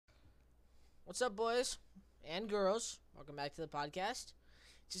What's up, boys and girls? Welcome back to the podcast.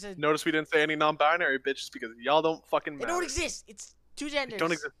 Just said Notice we didn't say any non-binary bitches because y'all don't fucking they don't matter. exist. It's two They don't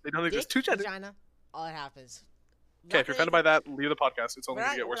genders. exist. They don't exist. Dick, Two genders. vagina. All that happens. Okay, Not if you're gonna offended make by it, that, leave the podcast. It's only we're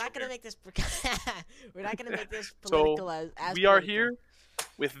gonna not. get We're worse not from gonna here. make this. We're not gonna make this So political as we are political. here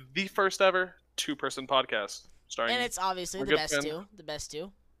with the first ever two-person podcast starring And it's obviously our the good best friend two. The best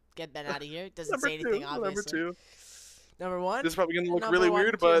two. Get Ben out of here. It doesn't number say anything, two. Number obviously. two. Number one. This is probably gonna and look number really one,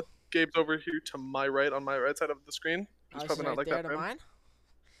 weird, two. but Gabe's over here to my right, on my right side of the screen. It's Alex is probably not right like there that to for him. mine.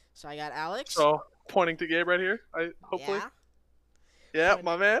 So I got Alex. So pointing to Gabe right here. Hopefully. Yeah. Yeah, Point-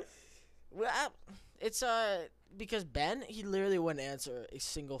 my man. Well, it's because Ben, he literally wouldn't answer a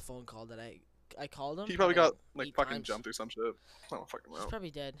single phone call that I called him. He probably probably got like 8 fucking times. jumped or some shit. I don't fucking He's know.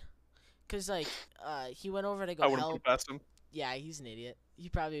 probably dead. Cause like he went over to I go wouldn't help. put it past him. Yeah, he's an idiot. He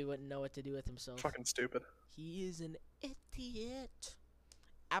probably wouldn't know what to do with himself. Fucking stupid. He is an idiot.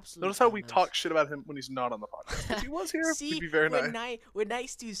 Absolutely. Notice how we talk shit about him when he's not on the podcast. If he was here, See, we'd be very we're nice. we're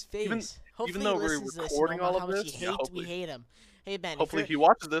nice to his face. Even- Hopefully though he we're listens to this, recording no matter all how of much this, he yeah, hates, we hopefully. hate him. Hey Ben, if Hopefully you're- he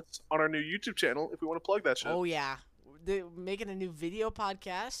watches this on our new YouTube channel if we want to plug that shit. Oh yeah, they're making a new video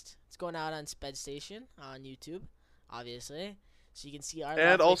podcast. It's going out on Sped Station on YouTube, obviously, so you can see our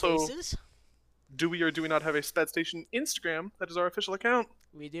And lovely also- faces. Do we or do we not have a Sped Station Instagram? That is our official account.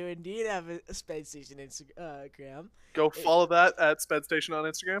 We do indeed have a Sped Station Instagram. Go follow that at Sped Station on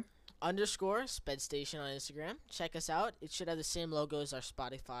Instagram. _ Sped Station on Instagram. Check us out. It should have the same logo as our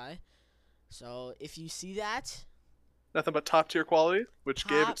Spotify. So if you see that, Nothing but top tier quality, which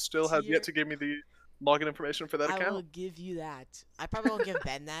Gabe Top still has tier. yet to give me the login information for that I will account. give you that. I probably won't give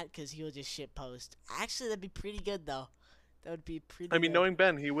Ben that because he'll just shit post. Actually, that'd be pretty good though. That would be pretty. I mean, good. knowing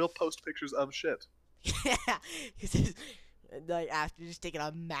Ben, he will post pictures of shit. Yeah, he's just, like after just taking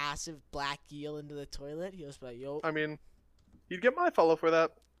a massive black eel into the toilet, he was like, "Yo, I mean, he'd get my follow for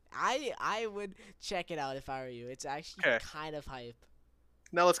that. I would check it out if I were you. It's actually 'Kay. kind of hype."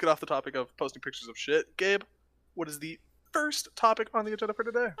 Now let's get off the topic of posting pictures of shit. Gabe, what is the first topic on the agenda for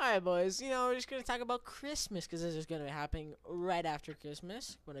today? All right, boys. We're just gonna talk about Christmas because this is gonna be happening right after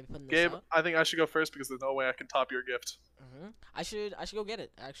Christmas. When I be putting this Gabe, out. I think I should go first because there's no way I can top your gift. I should go get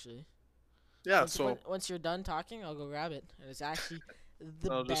it actually. Yeah, Once you're done talking, I'll go grab it, and it's actually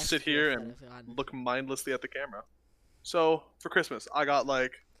the I'll best just sit here gift and that I've gotten. look mindlessly at the camera. So, for Christmas, I got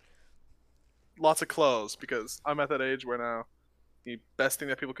like lots of clothes because I'm at that age where now the best thing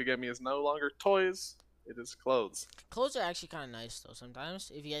that people could get me is no longer toys, it is clothes. Clothes are actually kind of nice though.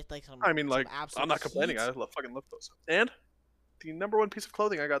 Sometimes if you get like some. I mean, some like, absolute I'm not complaining, heat. I fucking love those. And the number one piece of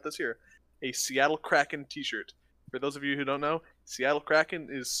clothing I got this year, a Seattle Kraken t-shirt. For those of you who don't know, Seattle Kraken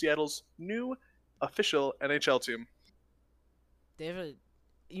is Seattle's new official NHL team. They have a.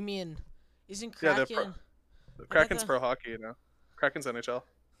 You mean? Isn't Yeah, Kraken? they're The Kraken's the- pro hockey, you know. Kraken's NHL.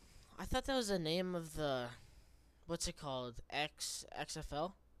 I thought that was the name of the. What's it called?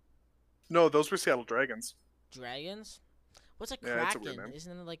 XFL No, those were Seattle Dragons. Dragons. What's a Yeah, it's a kraken? weird name.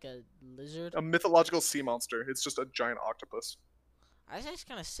 Isn't it like a lizard? A mythological sea monster. It's just a giant octopus. I think it's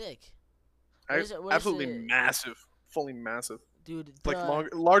kind of sick. What is it- what is Absolutely it? massive. Fully massive. Dude, Like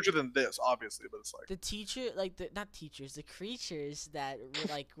larger than this, obviously, but it's like the teacher, like the not teachers, the creatures that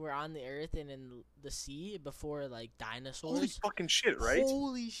were on the earth and in the sea before like dinosaurs. holy fucking shit, right?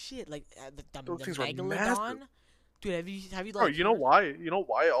 Holy shit! Like the Those things were megalodon. massive. Dude, have you Bro, like? you know heard- why? You know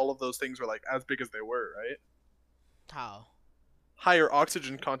why all of those things were like as big as they were, right? How? Higher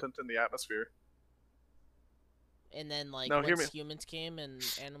oxygen content in the atmosphere. And then like No, hear once me. humans came and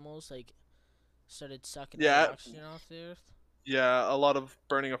animals like started sucking Yeah. the oxygen off the earth. Yeah, a lot of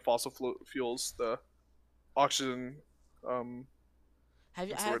burning of fossil fuels, the oxygen, Have you what's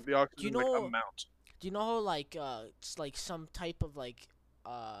the have, word? The oxygen know- like amount. do you know how like it's like some type of like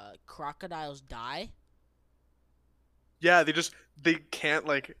crocodiles die? Yeah, they can't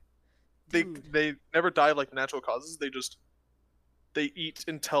like Dude. they never die of like natural causes. They eat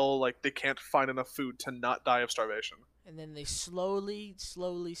until like they can't find enough food to not die of starvation. And then they slowly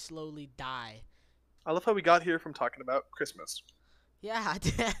die. I love how we got here from talking about Christmas. Yeah,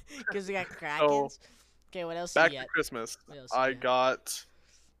 because they got krakens. Okay, what else Back you to get? Christmas, What else you I got?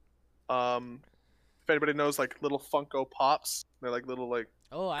 got if anybody knows like little Funko Pops, they're like little like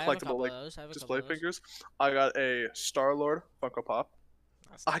Oh, I have a collectible, couple like, of those. I have a display couple of those. figures. I got a Star Lord Funko Pop.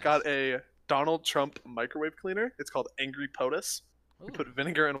 That's I nice. got a Donald Trump microwave cleaner. It's called Angry POTUS. You Ooh, put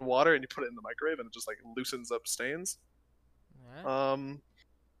vinegar and water and you put it in the microwave and it just like loosens up stains. alright.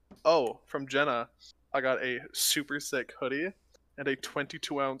 Oh, from Jenna, I got a super sick hoodie and a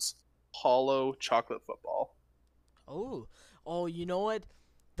 22-ounce hollow chocolate football. Oh, you know what?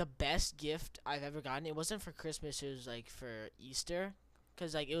 The best gift I've ever gotten. It wasn't for Christmas. It was like for Easter,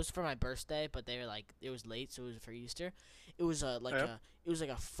 because like it was for my birthday, but they were like it was late, so it was for Easter. It was Yeah. it was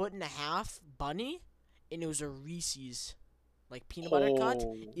like a 1.5 foot bunny, and it was a Reese's, like peanut butter cut.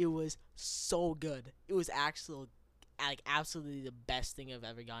 Oh, It was so good. It was actually like absolutely the best thing I've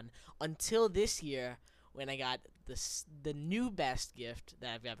ever gotten until this year when I got the new best gift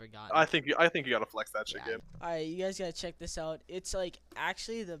that I've ever gotten. I think you gotta flex that shit, Yeah. Gabe. All right, you guys gotta check this out. It's like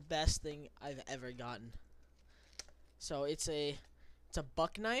actually the best thing I've ever gotten. So it's a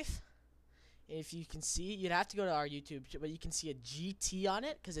buck knife. If you can see, you'd have to go to our YouTube, but you can see a GT on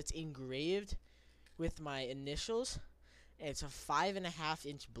it because it's engraved with my initials. And it's a 5.5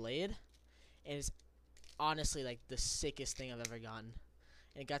 inch blade, and it's honestly like the sickest thing I've ever gotten.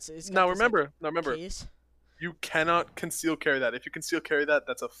 And it's got Now this, like, remember, case. you cannot conceal carry that. If you conceal carry that,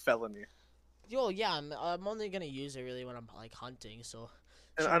 that's a felony. Yo, yeah, I'm only gonna use it really when I'm like hunting, so.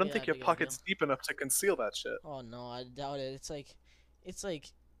 And I shouldn't don't be think that your big of a pocket's deal. deep enough to conceal that shit. Oh no, I doubt it. It's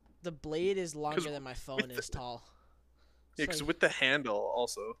like, the blade is longer than my phone with is tall. Yeah, It's because like, with the handle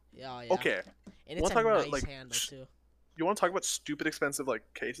also. yeah, yeah. Okay, And wanna it's a talk about, nice like, handle too. you want to talk about stupid expensive like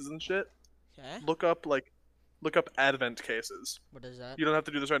cases and shit? Okay. Look up Advent cases. What is that? You don't have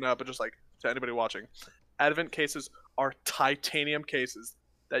to do this right now, but just like to anybody watching, Advent cases are titanium cases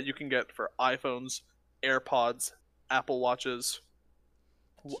that you can get for iPhones, AirPods, Apple Watches.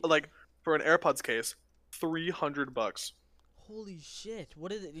 Like for an AirPods case, $300. Holy shit!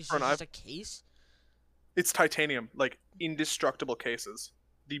 What is it? Is For it an just a case? It's titanium, like indestructible cases.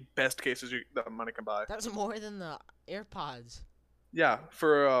 The best cases that money can buy. That's more than the AirPods. Yeah,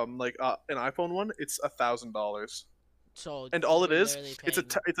 for an iPhone one, it's $1,000. So And all it you're is, literally it's a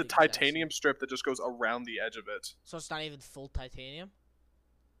paying it's a the exact same. titanium strip that just goes around the edge of it. So it's not even full titanium.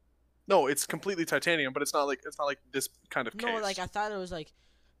 No, it's completely titanium, but it's not like this kind of case. No, like I thought it was like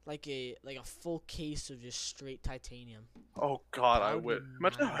a full case of just straight titanium. Oh God, That I would be would.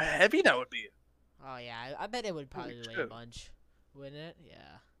 Imagine how mad. heavy that would be. Oh yeah, I bet it would probably Holy weigh a shit. bunch, wouldn't it?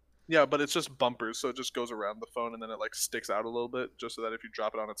 Yeah. Yeah, but it's just bumpers, so it just goes around the phone and then it like sticks out a little bit, just so that if you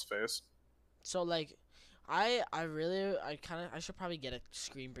drop it on its face. So like, I should probably get a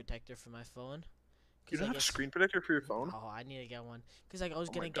screen protector for my phone. You don't like, have a screen protector for your phone? Oh, I need to get one. Cause like I was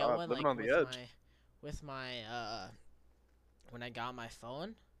Oh gonna my get God, one living like on the edge. with my when I got my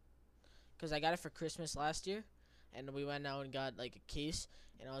phone. Cause I got it for Christmas last year, and we went out and got like a case,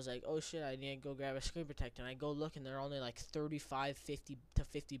 and I was like, oh shit, I need to go grab a screen protector, and I go look, and they're only like 35, 50 to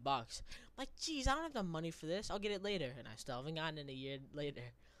 $50. I'm like, geez, I don't have the money for this. I'll get it later, and I still haven't gotten it a year later.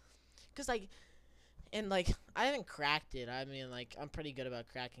 Cause like, and like I haven't cracked it. I mean, like I'm pretty good about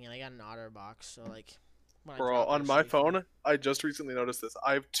cracking it. I got an OtterBox, so like. When I Bro, drop it, on it my should be fine. phone, I just recently noticed this.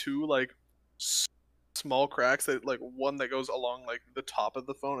 I have two like small cracks that like one that goes along like the top of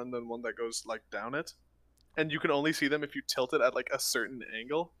the phone and then one that goes like down it. And you can only see them if you tilt it at like a certain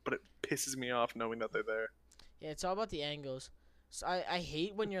angle, but it pisses me off knowing that they're there. Yeah, it's all about the angles. So I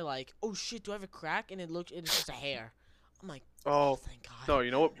hate when you're like, oh shit, do I have a crack? And it's just a hair. I'm like, Oh, thank God. no,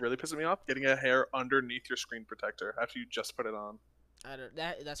 you know what really pisses me off? Getting a hair underneath your screen protector after you just put it on.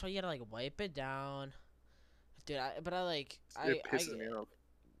 That's why you gotta like wipe it down, dude. It pisses me off.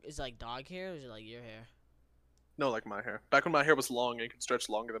 Is it like dog hair or is it like your hair? No, like my hair. Back when my hair was long and could stretch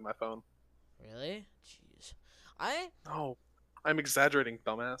longer than my phone. Really? Jeez. I No, I'm exaggerating,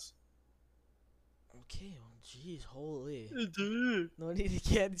 dumbass. okay. Well, jeez, holy. No need to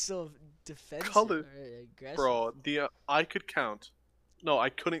get so defensive Color. or aggressive. Bro, I could count. No, I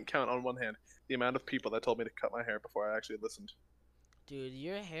couldn't count on one hand the amount of people that told me to cut my hair before I actually listened. Dude,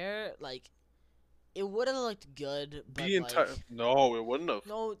 your hair like it would have looked good, but The entire like. No, it wouldn't have.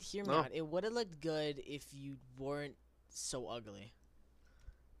 No, hear me No. out. It would have looked good if you weren't so ugly.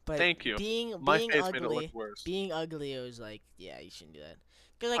 But Thank you. Being My being face made it ugly, look worse. being ugly, it was like, yeah, you shouldn't do that.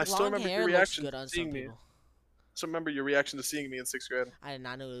 Cause I like still long remember your hair looks reaction good to on seeing some me. people. So remember your reaction to seeing me in 6th grade. I did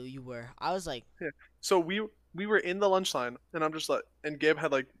not know who you were. I was like, So we were in the lunch line, and I'm just like, and Gabe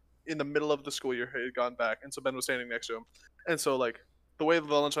had like in the middle of the school year he had gone back, and so Ben was standing next to him, and so like the way the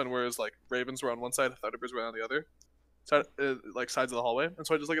lunch line was like Ravens were on one side, Thunderbirds were on the other, side, like sides of the hallway, and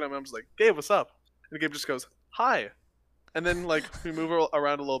so I just look at him, and I'm just like, Gabe, what's up? And Gabe just goes, hi, and then like we move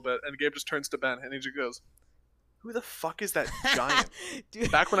around a little bit, and Gabe just turns to Ben, and he just goes, who the fuck is that giant?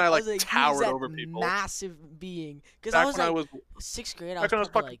 dude. Back when I like who's towered that over people. massive being. Cause Back I was when I like was 6th grade. I back was when I was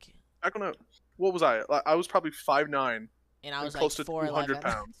probably like, back when what was I? Like, I was probably 5'9" and I and was close like to 200 4'11".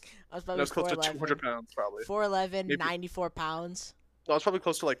 pounds. I was And I probably was close to 4'11". 200 pounds probably. 4'11", Maybe- 94 pounds. No, I was probably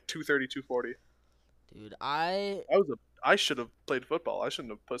close to like 230, 240. Dude, I should have played football. I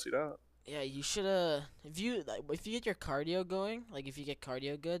shouldn't have pussied out. yeah, you shoulda. If you get your cardio going, like if you get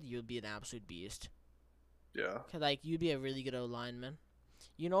cardio good, you'll be an absolute beast. Yeah. 'Cause like you'd be a really good O lineman.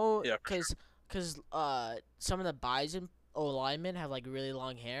 You know, Yeah, for sure. cause some of the bison O linemen have like really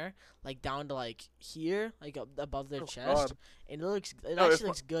long hair, like down to like here, like above their Oh chest, God. and it No, actually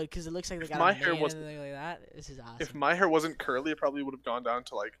looks good because it looks like they if got a my hair mane and wasn't everything like that. This is if awesome. my hair wasn't curly, it probably would have gone down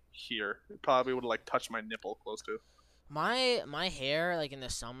to like here. It probably would have like touched my nipple close to. My hair like in the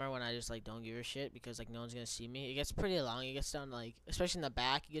summer when I just like don't give a shit because like no one's gonna see me. It gets pretty long. It gets down to, like especially in the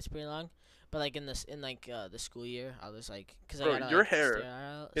back. It gets pretty long. But like in like the school year, I was like, cause I Bro, gotta your like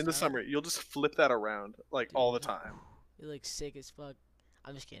hair in the style it. summer, you'll just flip that around like all the Dude, time. it looks sick as fuck.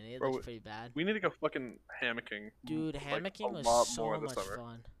 I'm just kidding. It looks Bro, pretty bad. we need to go fucking hammocking Dude, like a hammocking was lot more so this much summer.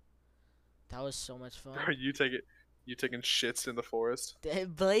 fun. That was so much Bro, fun. you taking shits in the forest.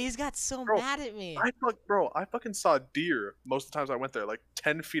 Blaze got so Bro, mad at me. I fucking saw deer most of the times I went there, like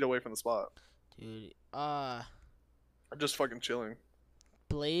 10 feet away from the spot. Dude, I'm just fucking chilling.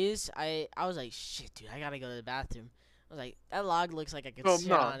 Blaze, I was like, shit, dude, I gotta go to the bathroom. I was like, that log looks like I could No, sit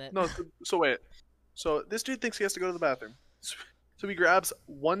no, on it. no. So wait. So this dude thinks he has to go to the bathroom. So he grabs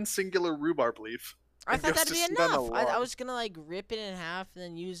one singular rhubarb leaf I and thought goes that'd to be sit on the enough. I log. was gonna like rip it in half and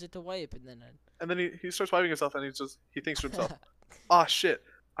then use it to wipe, and then And then he starts wiping himself and he thinks to himself, ah shit,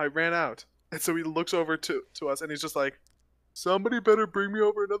 I ran out. And so he looks over to us and he's just like, somebody better bring me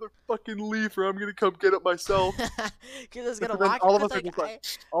over another fucking leaf or I'm gonna come get it myself. Cause I was And gonna so then walk it, cause like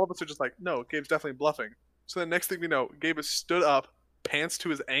all of us are just like, no, Gabe's definitely bluffing. So then next thing we know, Gabe has stood up, pants to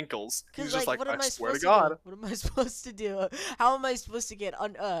his ankles. He's cause just like, like, what I am I swear to supposed to do? God. What am I supposed to do? How am I supposed to get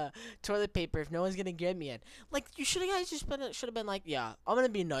toilet paper if no one's gonna get me it? Like, you should have guys just should have been like, yeah, I'm gonna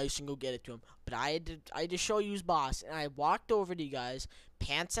be nice and go get it to him. But I had to show you boss, and I walked over to you guys,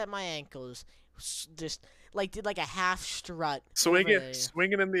 pants at my ankles, just like did like a half strut over there.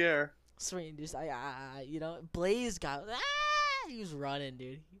 Swinging in the air. Swing, just you know, Blaze got he was running,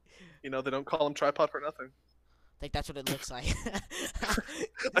 dude. You know, they don't call him tripod for nothing. Like that's what it looks like.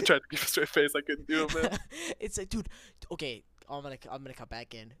 I tried to keep a straight face. I couldn't do it, man. It's like, dude. Okay, I'm gonna cut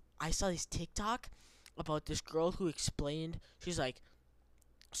back in. I saw this TikTok about this girl who explained. She's like,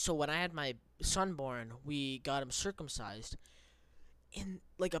 so when I had my son born, we got him circumcised, and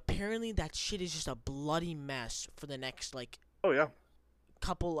like apparently that shit is just a bloody mess for the next like Oh yeah.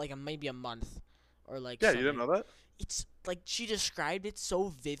 couple like maybe a month or like Yeah, you something. didn't know that? It's like she described it so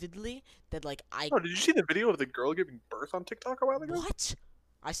vividly that like I Oh, did you see the video of the girl giving birth on TikTok a while ago? what?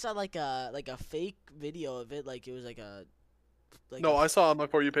 I saw like a fake video of it, like it was like a like No, I saw on my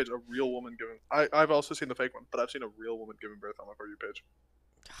For You page a real woman giving. I've also seen the fake one, but I've seen a real woman giving birth on my For You page.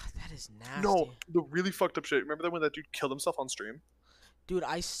 God, that is nasty. No, the really fucked up shit. Remember that when that dude killed himself on stream? Dude,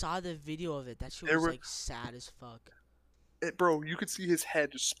 I saw the video of it. That shit There was were, like sad as fuck. bro, you could see his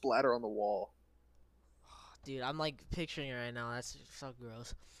head just splatter on the wall. Dude, I'm like picturing it right now. That's so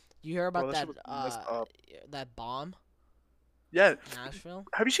gross. You hear Bro, about that shit was messed up. that bomb Yeah, in Nashville?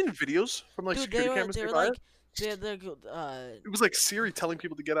 have you seen videos from like Dude, security cameras they were nearby? like they're It was like Siri telling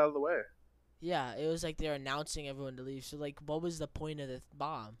people to get out of the way. yeah, it was like they're announcing everyone to leave. So like what was the point of the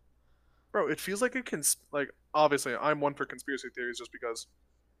bomb? Bro, it feels like like obviously I'm one for conspiracy theories just because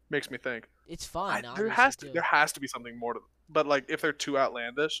it makes me think. It's fun, There obviously too. there has to be something more to them. But like if they're too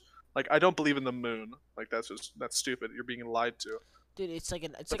outlandish, like I don't believe in the moon. Like that's stupid. You're being lied to. Dude, it's like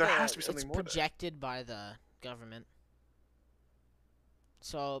But there has to be it's something more there. projected by the government.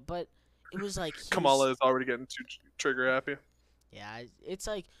 So, but it was like Kamala is already getting too trigger happy. yeah, it's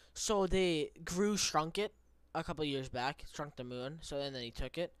like so they shrunk it a couple years back, shrunk the moon. So then they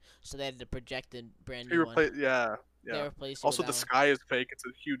took it, so they had to project a brand He new one. replaced, yeah, They yeah. replaced it Also, with the that sky is fake. It's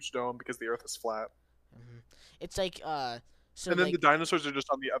a huge dome because the Earth is flat. one. It's like so And then like the dinosaurs are just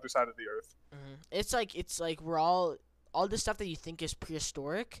on the other side of the Earth. it's like we're all the stuff that you think is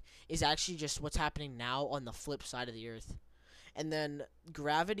prehistoric is actually just what's happening now on the flip side of the Earth, and then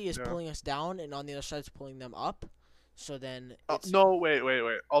gravity is Yeah. pulling us down, and on the other side it's pulling them up. So then it's No, wait.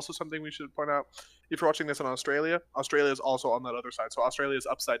 Also, something we should point out: if you're watching this in Australia, Australia is also on that other side. So Australia is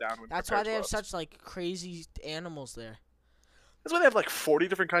upside down when that's why compared they to have us. such like crazy animals there. That's why they have like 40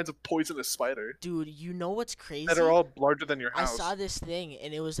 different kinds of poisonous spider Dude, you know what's crazy? that are all larger than your I house. saw this thing,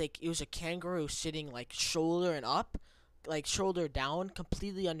 and it was a kangaroo sitting like shoulder and up, like shoulder down,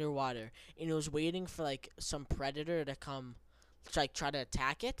 completely underwater, and it was waiting for like some predator to come, to, like try to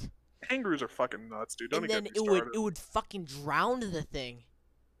attack it, Kangaroos are fucking nuts, dude. Don't and even then get me started. it would fucking drown the thing.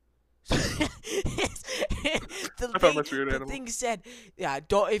 I found my spirit The animal. thing said, yeah,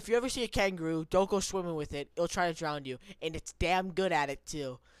 don't if you ever see a kangaroo, don't go swimming with it. It'll try to drown you, and it's damn good at it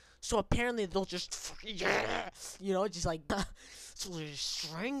too. So apparently they'll just, you know, just like, so they'll just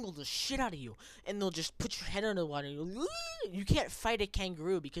strangle the shit out of you, and they'll just put your head under the water. And you can't fight a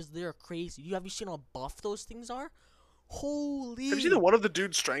kangaroo because they're crazy. Have you seen how buff those things are? Holy. Have you seen the one of the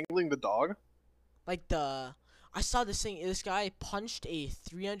dude strangling the dog? Like I saw this thing. This guy punched a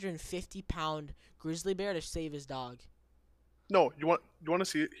 350-pound grizzly bear to save his dog. No, you want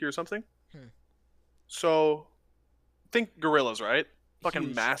to hear something? Hmm. So think gorillas, right? Fucking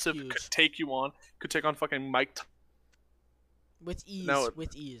Huge, massive, huge. could take on fucking Mike. With ease, Now,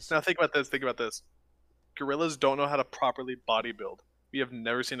 with ease. now think about this. Think about this. Gorillas don't know how to properly bodybuild. We have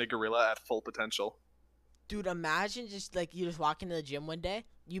never seen a gorilla at full potential. Dude, imagine just like you just walk into the gym one day.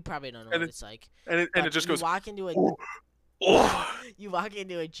 You probably don't know And what it it's like. and it But just you goes. walk into a "Oh, oh." you walk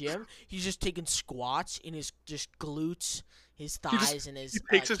into a gym. He's just taking squats, and his just glutes, his He thighs, just and he his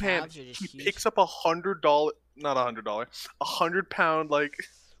takes his hand. calves are just He huge. picks up $100, not $100, 100 pound like.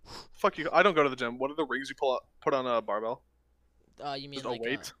 Fuck you! I don't go to the gym. What are the rings you put on a barbell? You mean Just a like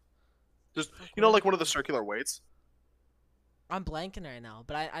weight? Just fuck, you know, what are like they one of the called? circular weights. I'm blanking right now,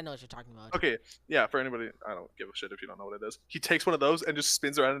 but I know what you're talking about. Okay, yeah. For anybody, I don't give a shit if you don't know what it is. He takes one of those and just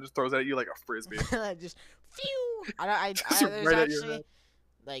spins around and just throws it at you like a frisbee. Just phew. I Just there's right at your actually head.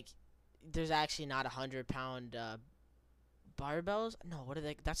 like there's actually not 100-pound barbells. No, what are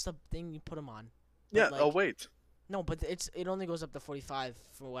they? That's the thing you put them on. But Yeah, a like weight. no, but it only goes up to 45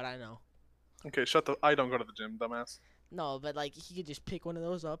 from what I know. Okay, shut the. I don't go to the gym, dumbass. No, but like he could just pick one of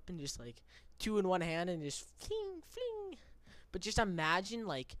those up and just like two in one hand and just fling fling. But just imagine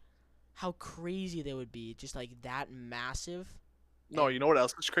like how crazy they would be, just like that massive. No, And you know what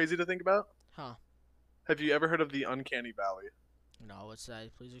else is crazy to think about? huh? Have you ever heard of the uncanny valley? No, what's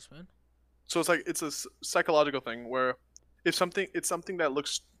that? Please explain. So it's a psychological thing where if something it's something that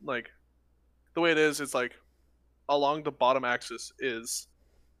looks like the way it is, it's like along the bottom axis is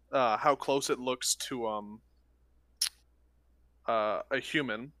how close it looks to a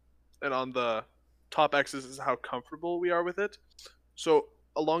human, and on the top axis is how comfortable we are with it. So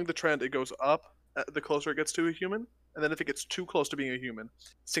along the trend, it goes up the closer it gets to a human, and then if it gets too close to being a human, it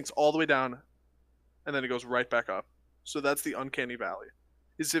sinks all the way down, and then it goes right back up. So that's the uncanny valley.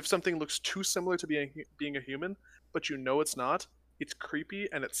 Is if something looks too similar to being a human, but you know it's not, it's creepy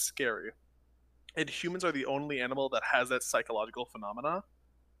and it's scary. And humans are the only animal that has that psychological phenomena.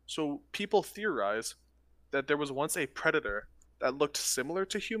 So people theorize that there was once a predator that looked similar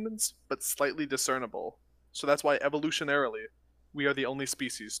to humans but slightly discernible. So that's why evolutionarily we are the only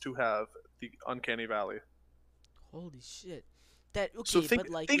species to have the uncanny valley. Holy shit. That So okay, but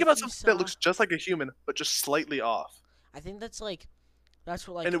like think if about you something that saw, looks just like a human but just slightly off. I think that's what And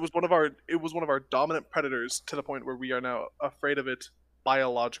like it was one of our dominant predators to the point where we are now afraid of it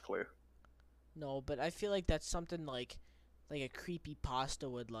biologically. no, but I feel like that's something like a creepy pasta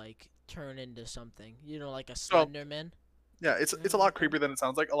would like turn into something. You know, like a So Slenderman. yeah, it's a lot creepier than it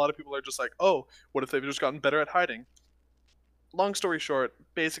sounds like. A lot of people are just like, oh, what if they've just gotten better at hiding? Long story short,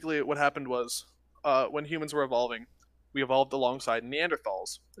 basically what happened was, when humans were evolving, we evolved alongside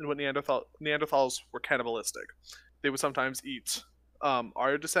Neanderthals, and when Neanderthals were cannibalistic, they would sometimes eat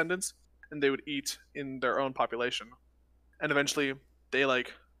our descendants, and they would eat in their own population, and eventually they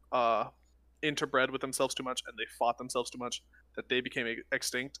like uh, interbred with themselves too much, and they fought themselves too much that they became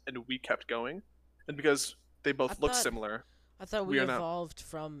extinct, and we kept going, and because they I both look thought similar, I thought we we are now. evolved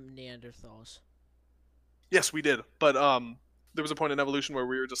from Neanderthals. Yes, we did, but there was a point in evolution where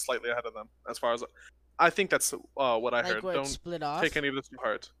we were just slightly ahead of them. As far as I think that's what I Like heard. where it Don't split take off. any of this to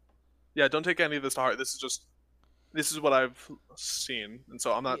heart. Yeah, don't take any of this to heart. This is what I've seen, and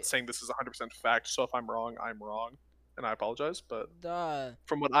so I'm Yeah, not saying this is 100% fact. So if I'm wrong, I'm wrong, and I apologize. But the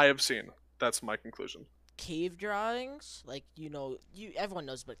from what I have seen, that's my conclusion. cave drawings, like you everyone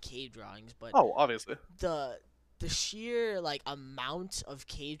knows about cave drawings, but Oh, obviously, the the sheer like amount of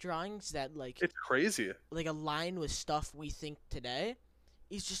cave drawings that it's crazy. like align with stuff we think today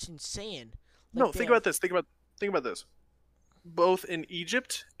is just insane. Like No, they think have about this. Think about this. Both in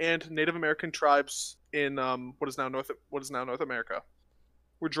Egypt and Native American tribes in what is now North America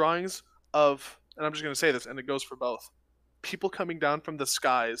were drawings of, and I'm just going to say this, and it goes for both, people coming down from the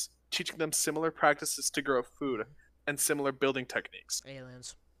skies, teaching them similar practices to grow food and similar building techniques.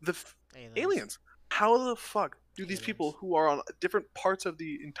 aliens, The aliens, aliens. How the fuck do these people aliens. who are on different parts of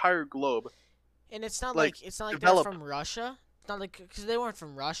the entire globe And like it's not like they're develop? from Russia. It's not like because they weren't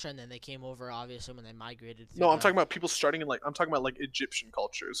from Russia and then they came over obviously when they migrated through No, I'm the talking about people starting in like I'm talking about like Egyptian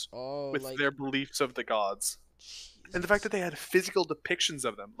cultures oh with like their beliefs of the gods. And the fact Jesus. that they had physical depictions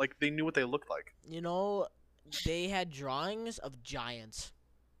of them, like they knew what they looked like. You know, they had drawings of giants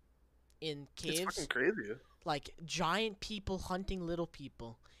in It's fucking caves, crazy. like giant people hunting little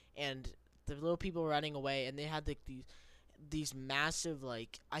people, and the little people running away, and they had like these massive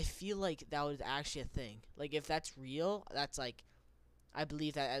like I feel like that was actually a thing. Like if that's real, that's like I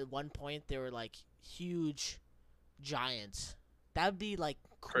believe that at one point there were like huge giants. That'd be like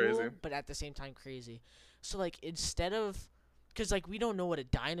cool, Crazy. but at the same time crazy. So like instead of, cause like we don't know what a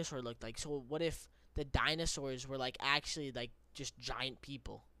dinosaur looked like. So what if the dinosaurs were like actually like just giant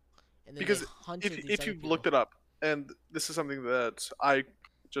people, and then Because they hunted these if other you've people? looked it up, and this is something that I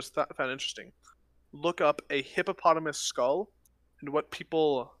just found interesting, look up a hippopotamus skull and what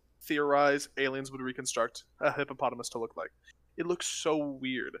people theorize aliens would reconstruct a hippopotamus to look like. It looks so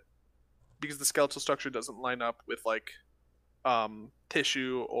weird because the skeletal structure doesn't line up with like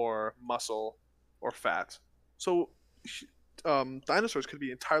tissue or muscle or fat. So dinosaurs could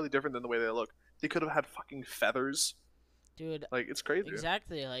be entirely different than the way they look. They could have had fucking feathers. Dude, Like it's crazy.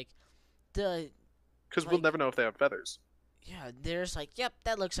 exactly. Like the Because we'll like never know if they have feathers. yeah, there's like, yep,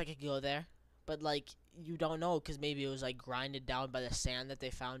 that looks like it could go there, but like you don't know because maybe it was like grinded down by the sand that they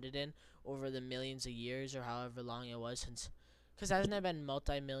found it in over the millions of years or however long it was since. Because hasn't it been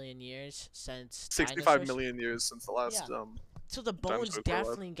multi-million years since 65 dinosaurs? million years since the last Yeah. So the bones dinosaurs were alive.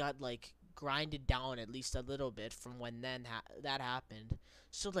 definitely got like grinded down at least a little bit from when then that happened.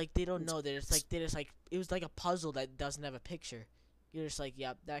 So like they don't know. They just like it was like a puzzle that doesn't have a picture. You're just like,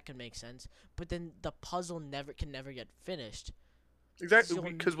 yep, that can make sense. But then the puzzle can never get finished. Exactly, You'll-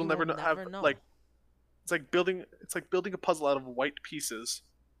 because we'll you never will have never know. like it's like building a puzzle out of white pieces,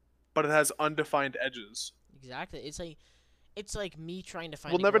 but it has undefined edges. Exactly. It's like me trying to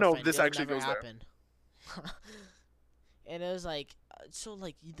find. We'll a never know if girlfriend. this It'll actually never goes there. happen. And it was like, so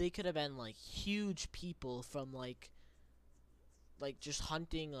like they could have been like huge people from like just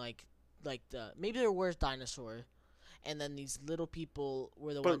hunting like the maybe there was dinosaur, and then these little people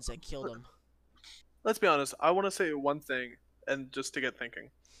were the But- ones that killed them. Let's be honest. I want to say one thing, and just to get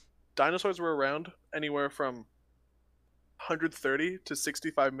thinking, dinosaurs were around anywhere from 130 to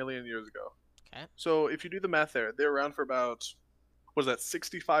 65 million years ago. Okay. So if you do the math there, they're around for about what is that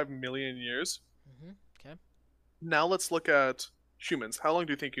 65 million years. Okay. Now let's look at humans. How long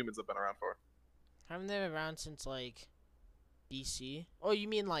do you think humans have been around for? Haven't they been around since like BC? Oh, you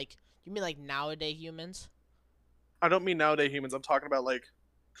mean like nowadays humans? I don't mean nowadays humans. I'm talking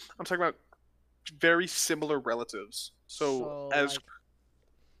about very similar relatives. So as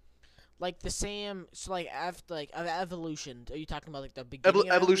like the same, so like after like of evolution. Are you talking about like the beginning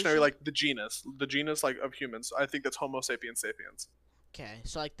of evolutionary, evolution? like the genus like of humans. I think that's Homo sapiens sapiens. Okay,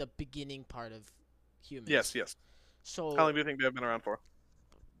 so like the beginning part of humans. Yes, yes. So How long do you think they have been around for?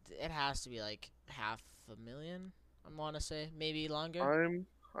 it has to be like 500,000. I want to say maybe longer.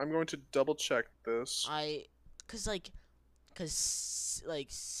 I'm going to double check this. Cause like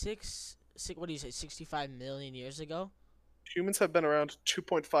what do you say? 65 million years ago. Humans have been around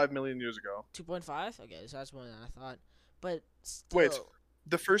 2.5 million years ago. 2.5. Okay, so that's more than I thought. But still, Wait.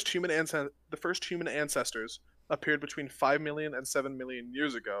 The first human ancestors appeared between 5 million and 7 million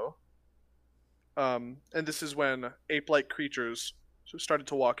years ago. And this is when ape-like creatures started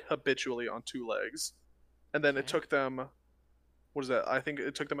to walk habitually on two legs. And then it Okay. took them, what is that? I think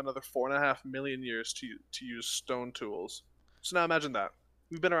it took them another 4.5 million years to use stone tools. So now imagine that.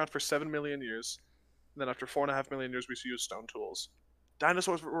 We've been around for 7 million years. And then after 4.5 million years, we use stone tools.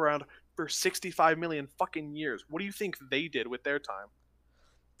 Dinosaurs were around for 65 million fucking years. What do you think they did with their time?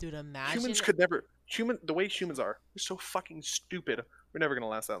 dude, imagine. Humans could never. The way humans are, they're so fucking stupid. We're never gonna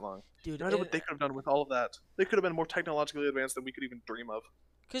last that long. Dude, Imagine what they could have done with all of that. They could have been more technologically advanced than we could even dream of.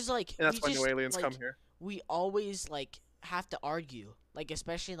 cause like And that's we why just, new aliens like, come here. we always like have to argue, like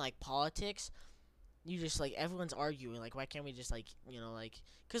especially in like politics. You just like everyone's arguing, like why can't we just like like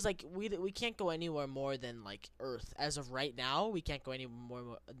because like we can't go anywhere more than like Earth as of right now. We can't go any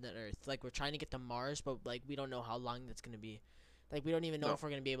more than Earth. Like we're trying to get to Mars, but like we don't know how long that's gonna be. Like we don't even know No. if we're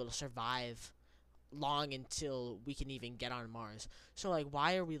gonna be able to survive long until we can even get on Mars. So like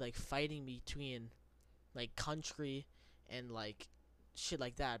why are we like fighting between like country and like shit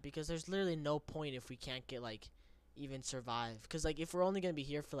like that? Because there's literally no point if we can't get like even survive. Because like if we're only gonna be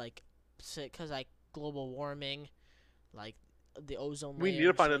here for like because like global warming, like the ozone layer. We need to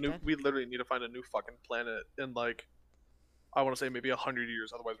and find shit a new. like that. We literally need to find a new fucking planet in like, I want to say maybe 100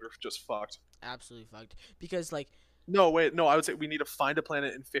 years. Otherwise, we're just fucked. Absolutely fucked. Because like No, wait, no. I would say we need to find a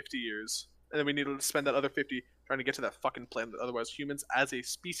planet in 50 years, and then we need to spend that other 50 trying to get to that fucking planet. Otherwise, humans as a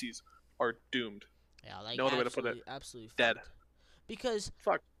species are doomed. yeah, like No other way to put it. absolutely Dead. fucked. Because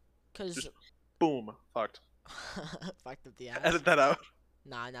Fuck. because Just boom. Fucked. fucked up the ass. Edit that out.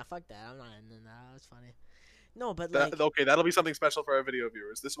 Nah, fuck that. I'm not ending that. That's funny. No, but That, like okay, that'll be something special for our video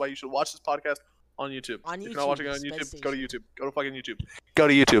viewers. This is why you should watch this podcast on YouTube. On If you're not watching it on YouTube, YouTube, Sped go to Station. YouTube. Go to fucking YouTube. Go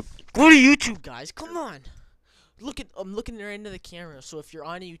to YouTube. go to YouTube, guys. Come on. I'm looking right into the camera. So if you're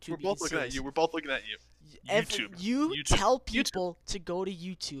on YouTube, We're you both can looking see at this. you. We're both looking at you. YouTube. You YouTube. tell YouTube. people to go to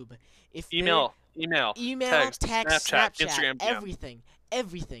YouTube. If Email email, email, text, text, Snapchat, Snapchat, Instagram DM,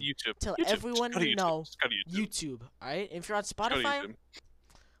 everything. YouTube. Tell YouTube. everyone Just go to you YouTube. know Just go to YouTube. YouTube. All right. If you're on Just go to Spotify, YouTube.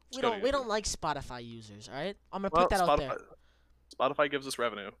 Just we go to don't we YouTube. don't like Spotify users. All right. I'm gonna Well, put that out there. Spotify gives us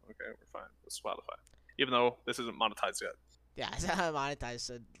revenue. Okay, we're fine with Spotify. Even though this isn't monetized yet. Yeah, it's not monetized,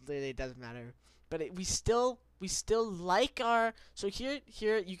 so literally it doesn't matter. But we still like our. So here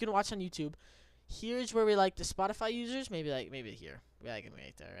you can watch on YouTube. Here's where we like the Spotify users. Maybe here. We like it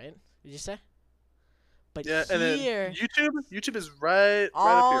right there, right? Did you say? But Yeah, and then here, YouTube is right up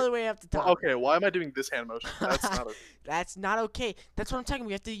all here. the way up the top. Well, okay, why am I doing this hand motion? That's not a. That's not okay. That's what I'm talking.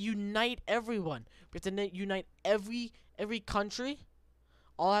 We have to unite everyone. We have to unite every country.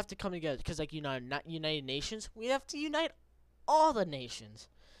 All have to come together because like United Nations, we have to unite all the nations.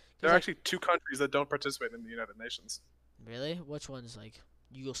 There are actually two countries that don't participate in the United Nations. Really? Which ones? Like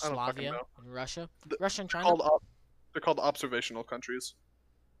I don't fucking Yugoslavia know. and Russia? The- Russia and China? They're called observational countries.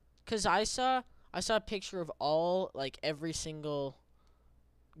 Because I saw a picture of all like every single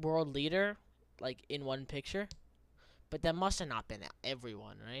world leader like in one picture, but that must have not been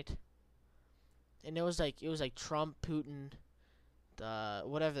everyone, right? And it was like Trump, Putin, the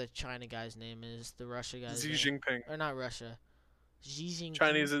whatever the China guy's name is, the Russia guy's Xi name, Jinping. or not Russia, Xi Jinping.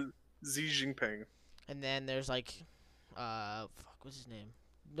 Chinese is Xi Jinping. And then there's like, what's his name?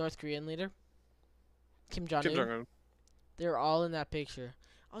 North Korean leader, Kim Jong Kim Un. Jong Un. They're all in that picture.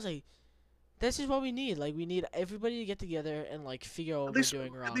 I was like, this is what we need. Like, we need everybody to get together and like figure out what we're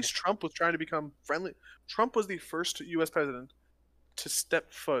doing wrong. At least Trump was trying to become friendly. Trump was the first U.S. president to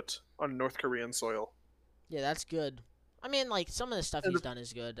step foot on North Korean soil. Yeah, that's good. I mean, like some of the stuff he's done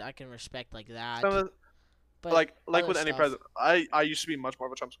is good. I can respect like that. But like other with any stuff- president, I used to be much more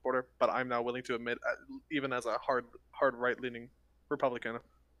of a Trump supporter, but I'm now willing to admit, even as a hard right-leaning Republican,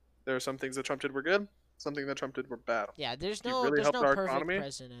 there are some things that Trump did were good, some things that Trump did were bad. Yeah, there's He no really helped our perfect economy.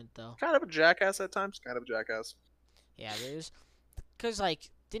 president though. Kind of a jackass at times. Kind of a jackass. Yeah, cause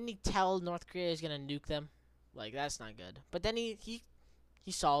like didn't he tell North Korea he's gonna nuke them? Like that's not good. But then he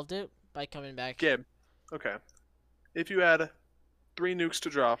solved it by coming back. Gabe, okay. If you had 3 nukes to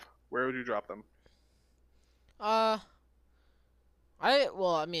drop, where would you drop them? I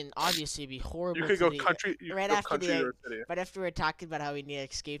mean, obviously, it'd be horrible. You could to go the, country. You right could go after country the- or city. But after we're talking about how we need to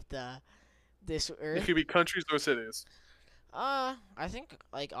escape this It Earth, could be countries or cities. I think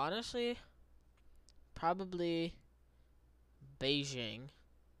like honestly, probably Beijing,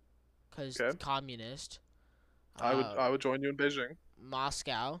 cause Okay. communist. I would join you in Beijing.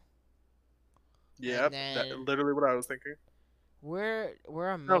 Moscow. Yeah, then- literally what I was thinking. Where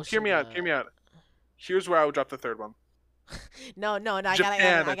are No, most? hear me out. Hear me out. Here's where I would drop the third one. No, I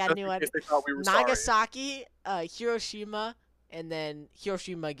Japan, got a just new in one. case they thought we were sorry. Nagasaki, Hiroshima, and then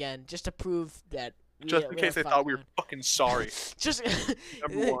Hiroshima again, just to prove that. Just in case they thought we were fucking sorry. Just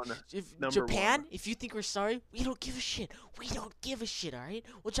Number one. If Number Japan, one. if you think we're sorry, we don't give a shit. We don't give a shit. All right,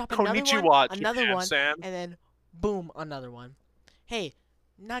 we'll drop another Konnichiwa, one, another one, Japan-san. and then boom, another one. Hey,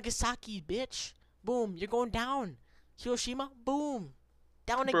 Nagasaki, bitch, boom, you're going down. Hiroshima, boom,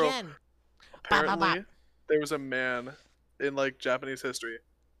 down Bro, again. Apparently, there was a man in like Japanese history.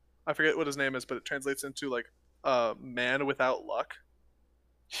 I forget what his name is, but it translates into like man without luck.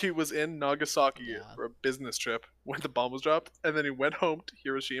 He was in Nagasaki Yeah. for a business trip when the bomb was dropped, and then he went home to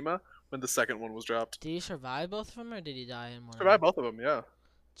Hiroshima when the second one was dropped. Did he survive both of them, or did he die in one? Survived both of them, yeah.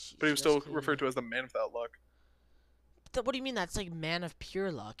 Jeez, But he was that's still crazy. referred to as the man without luck. What do you mean? That's like man of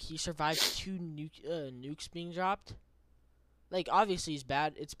pure luck. He survived 2 nukes being dropped. Like obviously, it's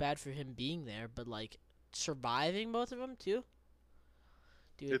bad for him being there, but like surviving both of them too.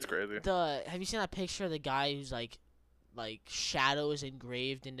 Dude, It's crazy. have you seen that picture of the guy who's like shadows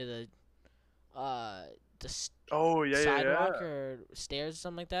engraved into the Oh yeah, yeah, sidewalk yeah. or stairs or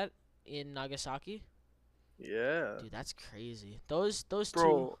something like that in Nagasaki? Yeah, Dude, that's crazy. Those two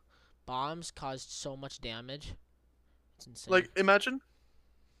bro. bombs caused so much damage. It's insane. Like imagine,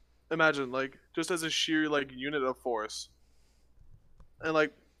 like just as a sheer like unit of force, and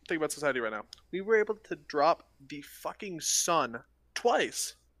like think about society right now. We were able to drop the fucking sun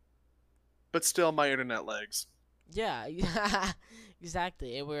twice, but still my internet lags. Yeah,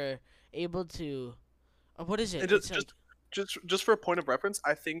 exactly. And we're able to. What is it? And It's like, just for a point of reference,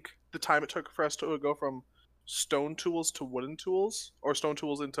 I think the time it took for us to go from stone tools to wooden tools, or stone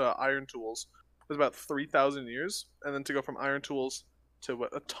tools into iron tools, was about 3,000 years, and then to go from iron tools to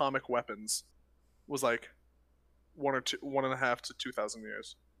atomic weapons was like 1.5 to 2,000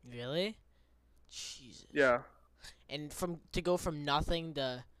 years. really? Jesus. Yeah, And to go from nothing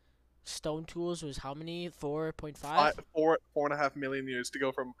to stone tools was how many? 4.5? 4.5 million years to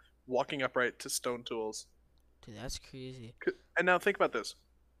go from walking upright to stone tools. Dude, that's crazy. And now think about this: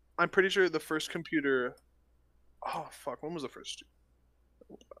 I'm pretty sure the first computer. Oh fuck! When was the first?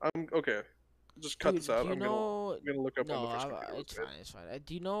 I'm okay. Just cut this Dude, do out. you know? I'm gonna look up when No, the first computer was it's made. fine. It's fine.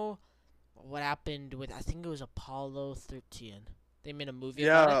 Do you know what happened with? I think it was Apollo 13. They made a movie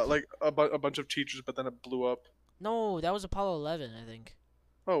about Yeah, it. like a bunch of teachers, but then it blew up. No, that was Apollo 11. I think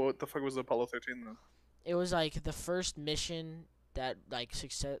Oh, what the fuck was Apollo 13 then? it was like the first mission that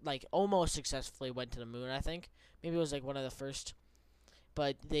like almost successfully went to the moon. I think maybe it was like one of the first,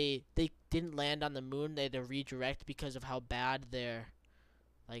 but they didn't land on the moon. They had to redirect because of how bad their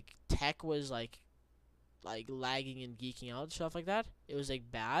like tech was like lagging and geeking out and stuff like that. It was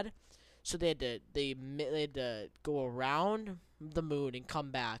like bad, so they had to go around the moon and come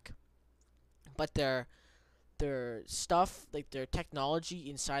back. But their stuff, like their technology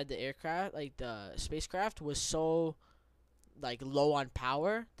inside the aircraft, like the spacecraft, was so like low on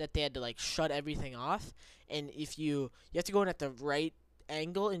power that they had to like shut everything off. And if you have to go in at the right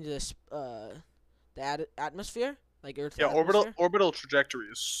angle into this the atmosphere, like Earth's Yeah, atmosphere. orbital trajectory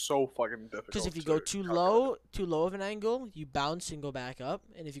is so fucking Because if difficult you to go calculate. too low of an angle, you bounce and go back up,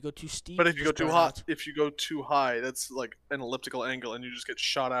 and if you go too steep, But you just burn out. if you go too high, that's like an elliptical angle, and you just get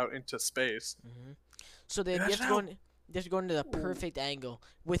shot out into space. So you have Imagine to go how. in. You have to go into the perfect angle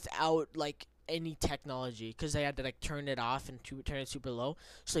without like any technology, because they had to like turn it off and turn it super low.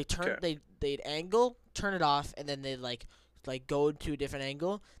 So Okay. they'd angle, turn it off, and then they'd like go to a different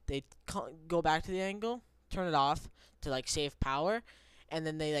angle. They'd go back to the angle, turn it off to like save power, and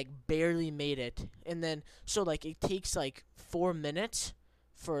then they like barely made it. And then so like it takes like 4 minutes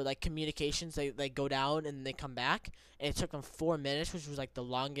for like communications. They go down and they come back, and it took them 4 minutes, which was like the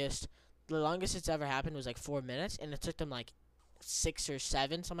longest. The longest it's ever happened was like 4 minutes, and it took them like 6 or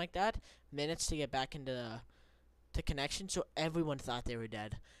 7, something like that, minutes to get back into to connection. So everyone thought they were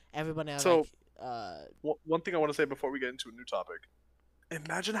dead. Everyone had So uh one thing I want to say before we get into a new topic.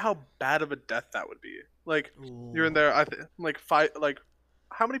 Imagine how bad of a death that would be. Like you're in ooh, there. Like five. Like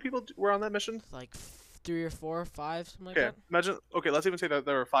how many people were on that mission? like 3 or 4 or 5, something like Okay. that. Imagine. Okay, let's even say that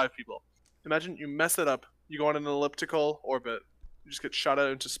there were 5 people. Imagine you mess it up. You go on an elliptical orbit. You just get shot out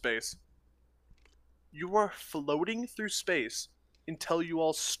into space. You are floating through space until you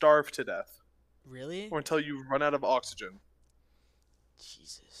all starve to death, Really? or until you run out of oxygen,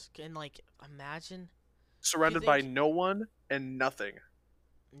 Jesus. And like imagine. Do you surrounded by think? no one and nothing.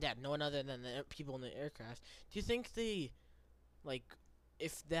 Yeah, no one other than the people in the aircraft. Do you think like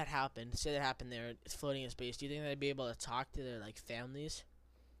if that happened, say that happened there, it's floating in space, do you think they'd be able to talk to their like families?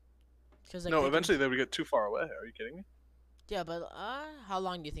 Because like No, they can. eventually they would get too far away. Are you kidding me? Yeah, but how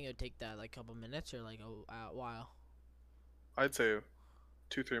long do you think it would take that? Like a couple minutes or like a while? I'd say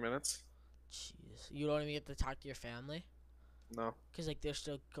 2, 3 minutes. Jeez, you don't even get to talk to your family No. because like they're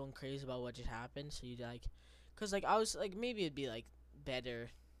still going crazy about what just happened. So you like, cause like I was like maybe it'd be like better,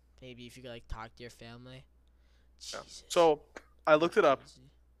 maybe if you could like talk to your family. Yeah. Jesus, So I looked it up, crazy.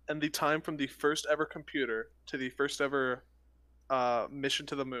 and the time from the first ever computer to the first ever mission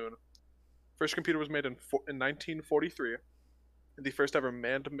to the moon. First computer was made in 1943, and the first ever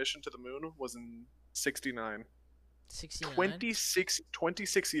manned mission to the moon was in 69. 69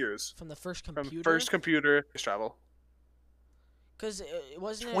 26 years from the first from computer. first computer space travel. Cause it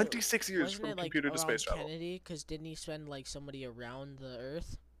 26 years wasn't from it like computer to space around travel. Kennedy? Cause didn't he send like somebody around the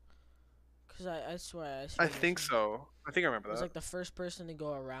Earth? Cause I I swear think so. I think I remember was that. like the first person to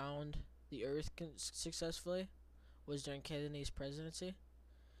go around the Earth successfully was during Kennedy's presidency.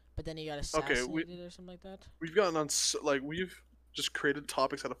 But then he got Okay, assassinated or something like that. we've gotten on like we've just created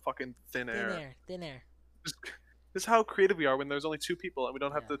topics out of fucking thin Thin air. air, thin air. Just, this is how creative we are when there's only 2 people and we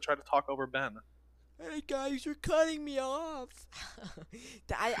don't have Yeah. to try to talk over Ben. Hey guys, you're cutting me off.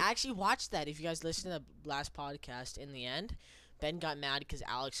 I actually watched that. If you guys listened to the last podcast, in the end, Ben got mad because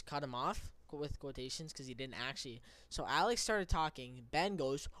Alex cut him off with quotations because he didn't actually. So Alex started talking. Ben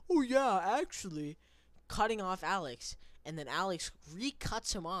goes, "Oh yeah, actually," cutting off Alex, and then Alex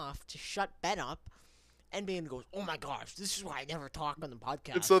recuts him off to shut Ben up. And Ben goes, "Oh my gosh, this is why I never talk on the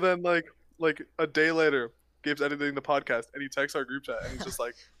And so podcast." then like a day later, Gabe's editing the podcast and he texts our group chat and he's just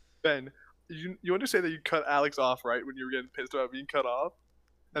like, Ben, you understand that you cut Alex off right when you were getting pissed about being cut off?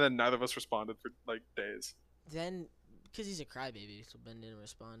 And then neither of us responded for like days. Then, because he's a crybaby, so Ben didn't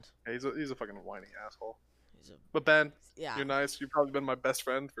respond. Yeah, he's a fucking whiny asshole. He's a But Ben, yeah, you're nice. You've probably been my best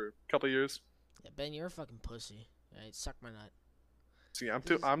friend for a couple of years. yeah. Ben, you're a fucking pussy. Right? Suck my nut. See,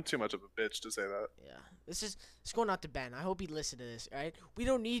 This is I'm too much of a bitch to say that. yeah. It's going out to Ben. I hope he listened to this. All right. We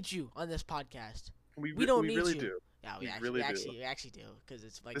don't need you on this podcast. We don't We need really you. do. Yeah, We really do. we actually do because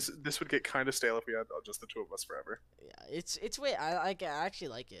it's like This would get kind of stale if we had just the two of us forever. yeah, it's way I actually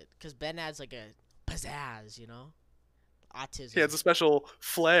like it because Ben adds like a pizzazz, you know. autism. He has a special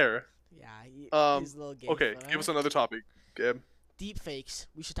flair. Yeah, Um. he's a little gay Okay, for give us that. another topic, Gabe. Deep fakes.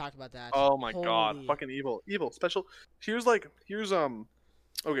 We should talk about that. Oh my God, Holy. fucking evil, evil. Special. Here's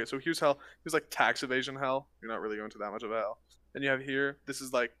Okay, so here's like tax evasion hell. You're not really going to that much of a hell. And you have here. This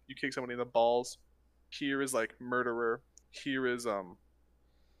is like you kick somebody in the balls. Here is like murderer. Here is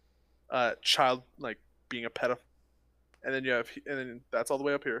child like being a pedophile. And then that's all the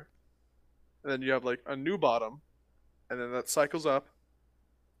way up here. And then you have like a new bottom, and then that cycles up.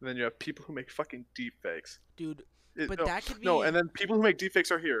 And then you have people who make fucking deep fakes. Dude, It, but no, that could be. no, and then people who make deep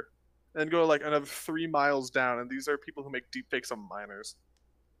fakes are here. And then go like another 3 miles down, and these are people who make deep fakes of minors.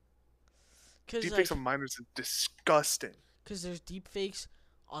 Cause Deep like, fakes of minors is disgusting. cause there's deep fakes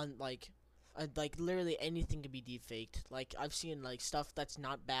on like literally anything can be deep faked. Like I've seen like stuff that's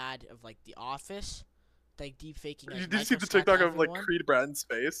not bad of like The Office, like deep faking. Did you see the TikTok of like Creed Bratton's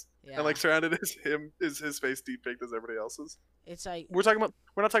face? Yeah. And like surrounded is his face deep faked as everybody else's? It's like We're not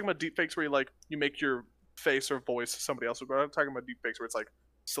talking about deep fakes where you make your face or voice somebody else. We're not talking about deep fakes where it's like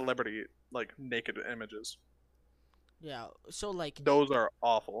celebrity like naked images. yeah. So like Those are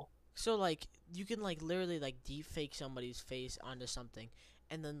awful. you can like literally like deep fake somebody's face onto something,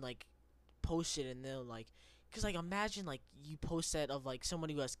 and then like post it, and they'll like, cause like imagine like you post that of like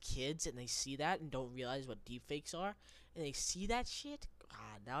somebody who has kids and they see that and don't realize what deep fakes are, and they see that shit.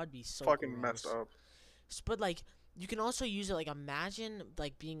 God, that would be so Fucking gross. messed up. But like you can also use it like imagine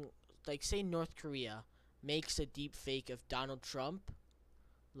like being like say North Korea makes a deep fake of Donald Trump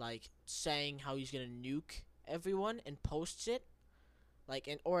like saying how he's gonna nuke everyone and posts it like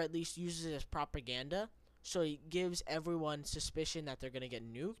or at least uses it as propaganda, so he gives everyone suspicion that they're gonna get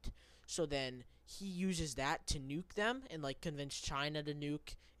nuked, so then he uses that to nuke them and like convince China to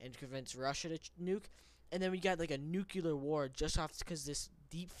nuke and convince Russia to nuke, and then we got like a nuclear war just off because this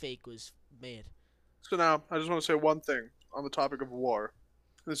deep fake was made. So now I just want to say one thing on the topic of war.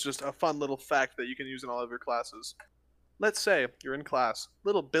 It's just a fun little fact that you can use in all of your classes. Let's say you're in class.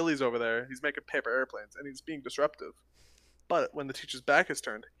 Little Billy's over there. He's making paper airplanes, and he's being disruptive. But when the teacher's back is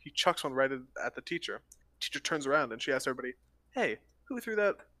turned, he chucks one right at the teacher. Teacher turns around, and she asks everybody, "Hey, who threw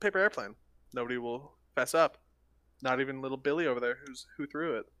that paper airplane?" Nobody will fess up. Not even little Billy over there who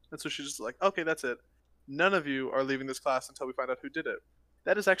threw it. And so she's just like, "Okay, that's it. None of you are leaving this class until we find out who did it."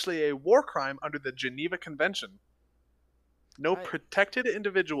 That is actually a war crime under the Geneva Convention. No protected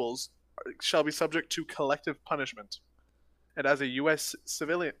individuals shall be subject to collective punishment. And as a U.S.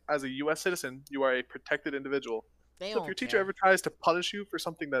 citizen, you are a protected individual. They So if don't your teacher care. ever tries to punish you for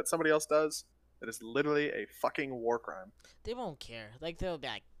something that somebody else does, that is literally a fucking war crime. They won't care. Like they'll be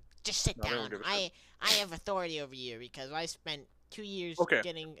like, just sit No, they down. won't give a shit. I have authority over you because I spent 2 years Okay.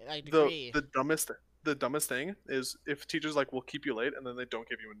 getting a The degree. the dumbest thing is if teachers like will keep you late and then they don't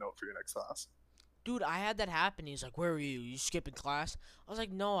give you a note for your next class. Dude, I had that happen. He's like, "Where were you? You skipping class?" I was like,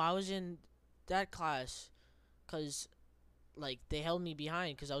 "No, I was in that class, cause like they held me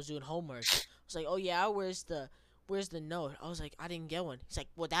behind because I was doing homework." I was like, "Oh yeah, where's the note?" I was like, "I didn't get one." He's like,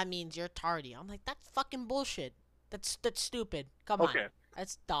 "Well, that means you're tardy." I'm like, "That's fucking bullshit. That's stupid. Come Okay. on,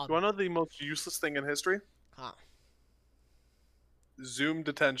 that's dumb." You wanna know the most useless thing in history? Huh? Zoom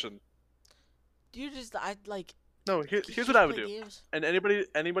detention. Do you just I like? No, can you here's just what I would play do. games? And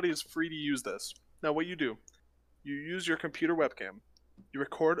anybody is free to use this. Now what you do, you use your computer webcam, you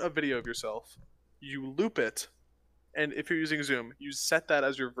record a video of yourself, you loop it, and if you're using Zoom, you set that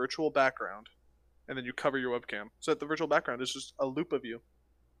as your virtual background, and then you cover your webcam. So that the virtual background is just a loop of you.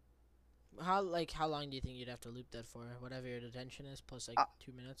 How long do you think you'd have to loop that for? Whatever your detention is, plus like I-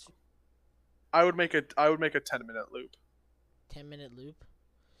 2 minutes, I would make a 10-minute loop. 10-minute loop.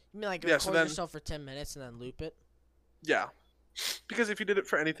 You mean like Yeah, so record then- yourself for 10 minutes and then loop it? Yeah. Because if you did it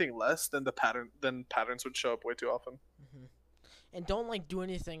for anything less, then patterns would show up way too often. Hmm. And don't like do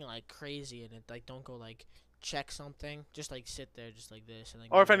anything like crazy in it. Like don't go like check something. Just like sit there, just like this, and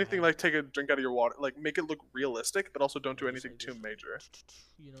like. Or if move your anything, head. like take a drink out of your water, like make it look realistic, but also don't do Just anything like too this. major.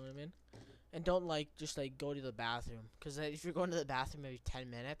 You know what I mean? And don't like just like go to the bathroom, cause if you're going to the bathroom every 10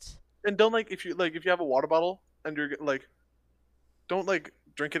 minutes. And don't like if you have a water bottle and you're like, don't like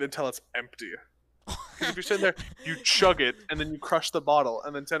drink it until it's empty. 'Cause if you're sitting there, you chug it and then you crush the bottle,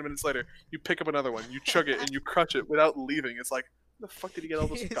 and then 10 minutes later you pick up another one, you chug it and you crush it without leaving. It's like, where the fuck did you get all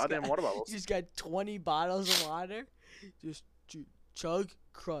those He's goddamn got- water bottles? You just got 20 bottles of water. Just chug,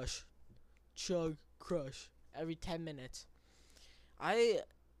 crush, chug, crush every 10 minutes.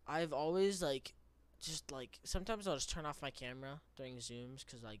 I've always like just like sometimes I'll just turn off my camera during Zooms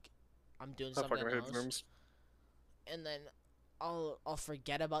because like I'm doing I something fucking hate else, Zooms. and then I'll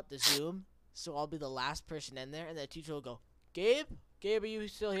forget about the Zoom, so I'll be the last person in there, and the teacher will go, Gabe, are you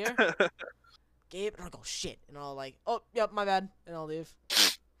still here?" Gabe, and I'll go shit, and I'll like, oh, yep, my bad, and I'll leave.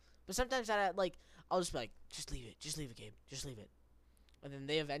 But sometimes I'll just be like, just leave it, Gabe, just leave it. And then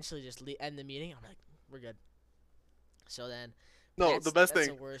they eventually just end the meeting. I'm like, we're good. So then, No, the best that's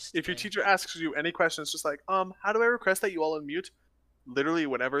thing, the worst if your thing. teacher asks you any question, it's just like, how do I request that you all unmute? Literally,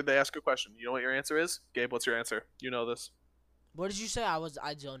 whenever they ask a question, you know what your answer is? Gabe, what's your answer? You know this. What did you say?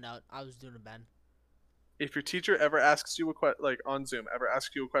 I zoned out. I was doing a bend. If your teacher ever asks you like on Zoom, ever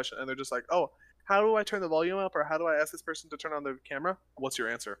asks you a question, and they're just like, oh, how do I turn the volume up, or how do I ask this person to turn on the camera? What's your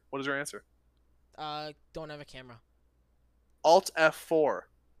answer? What is your answer? Don't have a camera. Alt F4.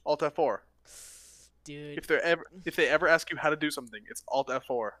 Alt F4. Dude. If they ever ask you how to do something, it's Alt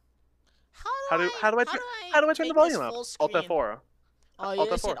F4. How How do do I how do I how turn do I how do I turn the make this volume up? full Alt screen? F4. Oh, you Alt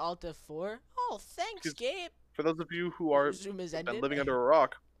just F4. said Alt F4. Oh, thanks, Because Gabe. for those of you who are Zoom is been ended. living under a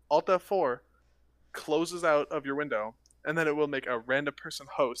rock, Alt F4 closes out of your window, and then it will make a random person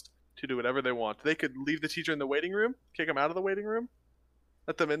host to do whatever they want. They could leave the teacher in the waiting room, kick them out of the waiting room,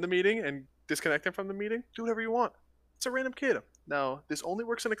 let them in the meeting, and disconnect them from the meeting. Do whatever you want. It's a random kid. Now, this only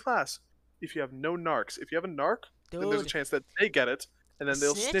works in a class if you have no narcs. If you have a narc, then there's a Dude, chance that they get it, and a then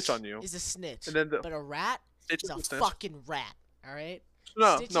they'll snitch snitch on you. is a snitch, And then the but a rat snitch is is a a snitch. fucking rat. All right.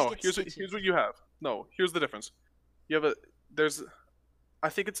 No, Snitches no. get Here's stitches. what you have. No, here's the difference. You have a there's I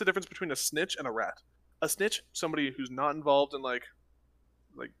think it's the difference between a snitch and a rat. A snitch, somebody who's not involved in like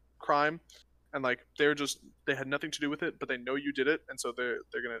crime, and like they had nothing to do with it, but they know you did it, and so they're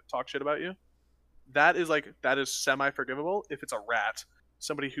gonna talk shit about you. That is semi forgivable if it's a rat,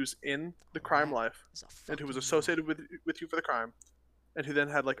 somebody who's in the A crime rat life is a and who was fucking associated rat. with you for the crime, and who then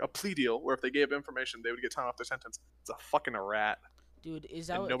had like a plea deal where if they gave information they would get time off their sentence. It's a fucking rat, Dude, is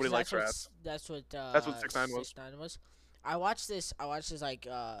that and what? nobody Because likes rats. that's what That's what 6ix9ine was. 6ix9ine was. I watched this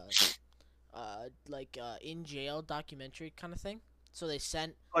in jail documentary kind of thing. So they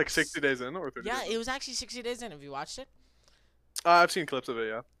sent. Like 60 days in or 30 Yeah, days it in. was actually 60 days in. Have you watched it? I've seen clips of it.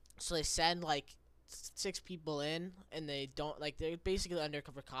 Yeah. So they send like 6 people in, and they don't like they're basically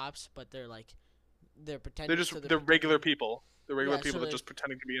undercover cops, but they're pretending. They're so just they're regular pretending- people. They're regular Yeah, so people that they're- just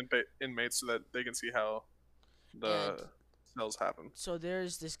pretending to be inmates so that they can see how the And cells happen. so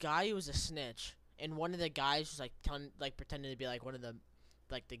there's this guy who was a snitch, and one of the guys was like pretending to be like one of the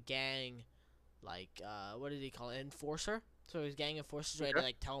gang, what did he call it, enforcer. So his gang enforcers ready to Okay.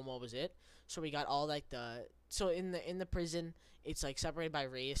 like tell him what was it. So we got all like the so in the prison it's like separated by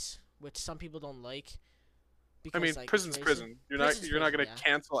race, which some people don't like. I Because, mean, like, it's prison's racist. prison. You're Prison's not gonna prison, yeah.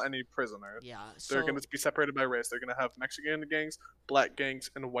 cancel any prisoner. Yeah. They're So gonna be separated by race. They're gonna have Mexican gangs, black gangs,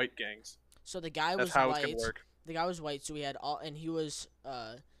 and white gangs. so the guy That's was how white. it's gonna work. The guy was white, so we had all, and he was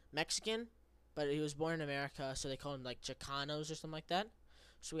Mexican, but he was born in America, so they call him like Chicanos or something like that.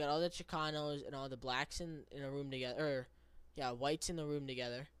 So we had all the Chicanos and all the blacks in a room together, or yeah, whites in the room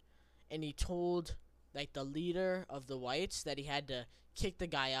together, and he told like the leader of the whites that he had to kick the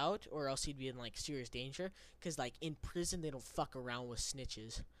guy out or else he'd be in like serious danger, because like in prison they don't fuck around with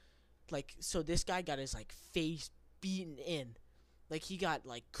snitches. Like, so this guy got his like face beaten in, like he got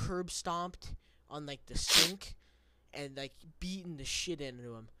like curb stomped on like the sink and like beating the shit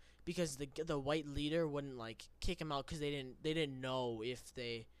into him because the white leader wouldn't like kick him out because they didn't know if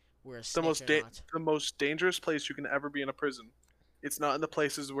they were a The snitch most or not. the most dangerous place you can ever be in a prison. It's not in the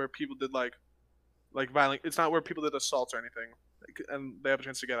places where people did like violent. It's not where people did assaults or anything, and they have a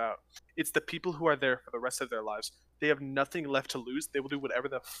chance to get out. It's the people who are there for the rest of their lives. They have nothing left to lose. They will do whatever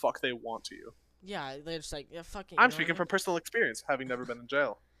the fuck they want to you. Yeah, they're just like, yeah, fucking. I'm speaking from personal experience, having never been in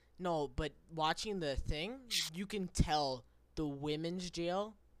jail. No, but watching the thing, you can tell the women's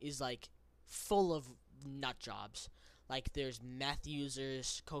jail is like full of nut jobs. Like there's meth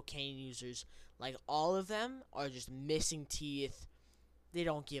users, cocaine users, like all of them are just missing teeth. They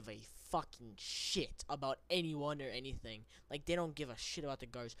don't give a fucking shit about anyone or anything. Like they don't give a shit about the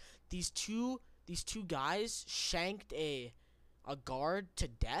guards. These two guys shanked a guard to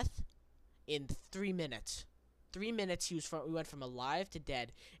death in 3 minutes. 3 minutes we went from alive to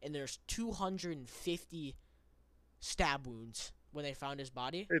dead, and there's 250 stab wounds when they found his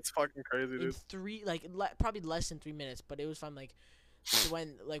body It's fucking crazy, in dude. probably less than 3 minutes, but it was from like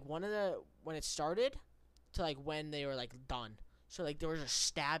when like when it started to like when they were like done. So like they were just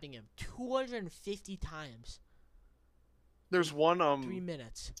stabbing him 250 times. There's one 3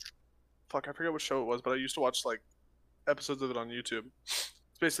 minutes. fuck, I forget what show it was, but I used to watch like episodes of it on YouTube. It's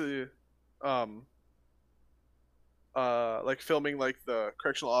basically like filming like the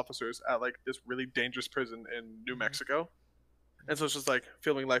correctional officers at like this really dangerous prison in New Mexico. And so it's just like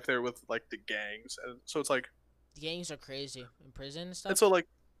filming life there with like the gangs. And so it's like The gangs are crazy in prison and stuff. and so like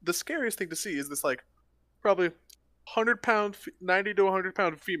the scariest thing to see is this like probably 100-pound, 90 to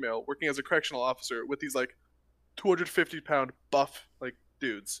 100-pound female working as a correctional officer with these like 250-pound buff like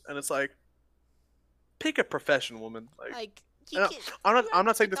dudes, and it's like, pick a profession, woman. Like, Like you uh, can't. I'm not. You I'm have to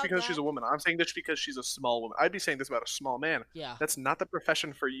not saying pick this out because she's that. a woman. I'm saying this because she's a small woman. I'd be saying this about a small man. Yeah. That's not the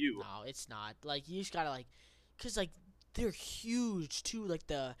profession for you. No, it's not. Like you just gotta like, cause like they're huge too. Like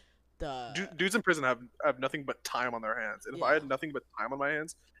the Dudes in prison have nothing but time on their hands, and if I Yeah. had nothing but time on my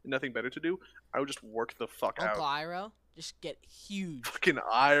hands and nothing better to do, I would just work the fuck Uncle out. Iroh just get huge. Fucking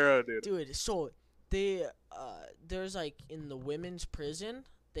Ira, dude. Dude, so they there's like in the women's prison,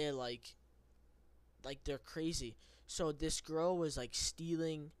 they're like they're crazy. So this girl was like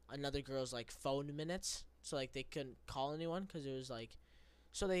stealing another girl's like phone minutes, so like they couldn't call anyone because it was like,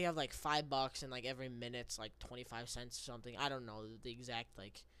 so they have like $5 and like every minute's like 25 cents or something. I don't know the exact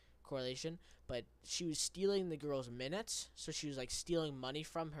like correlation, but she was stealing the girl's minutes, so she was like stealing money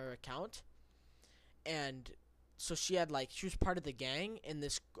from her account, and so she had like she was part of the gang, and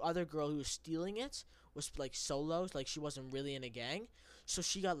this other girl who was stealing it was like solo, like she wasn't really in a gang. So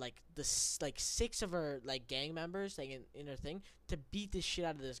she got like like 6 of her like gang members like in her thing to beat the shit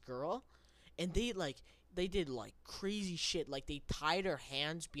out of this girl, and they did like crazy shit. Like they tied her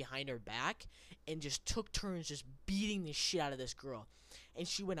hands behind her back and just took turns just beating the shit out of this girl. And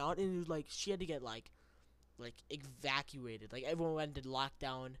she went out and it was like she had to get like evacuated. Like everyone went into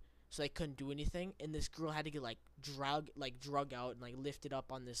lockdown, so they couldn't do anything. And this girl had to get like drug out and like lifted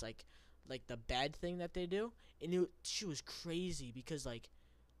up on this like the bed thing that they do. And she was crazy because like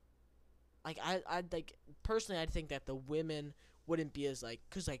I like personally I think that the women wouldn't be as like,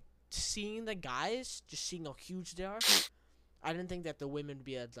 cause like seeing the guys, just seeing how huge they are, I didn't think that the women would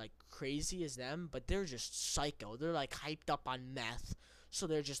be as like crazy as them, but they're just psycho. They're like hyped up on meth, so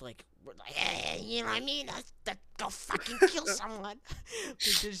they're just like, hey, you know what I mean? Go fucking kill someone.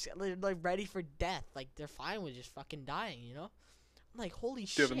 They're like ready for death. Like they're fine with just fucking dying, you know? I'm like, holy Do you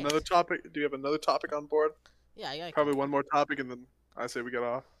shit. have another topic? Do you have another topic on board? Yeah, I got Probably one more topic, and then I say we get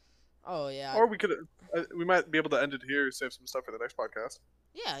off. Oh yeah. Or we might be able to end it here, save some stuff for the next podcast.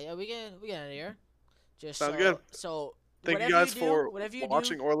 Yeah, we get it here. Just Sounds so, good. So Thank you whatever guys do, for whatever you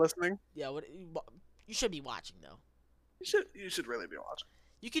watching do, or listening. yeah, you should be watching though. You should really be watching.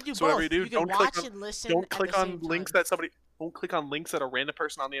 You can do So both. whatever you do, can don't click watch on- and listen. Don't at the click on same links time. that somebody. Don't click on links that a random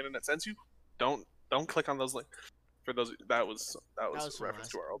person on the internet sends you. Don't click on those links. For those that was was a reference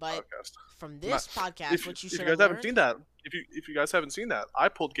to our old but podcast. From this podcast, what you If should you have guys haven't learned. seen that, if you guys haven't seen that, I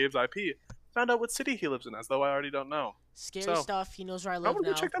pulled Gabe's IP, found out what city he lives in, as though I already don't know. Scary So, stuff. He knows where I live Probably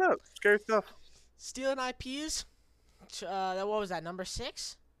now. go check that out. Scary stuff. Stealing IPs. What was that? Number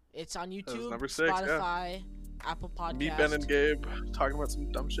 6. It's on was YouTube, number 6, yeah. Spotify, Apple Podcasts. Meet Ben and Gabe talking about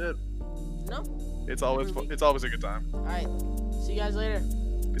some dumb shit. No. It's always Every week. it's always a good time. All right. See you guys later.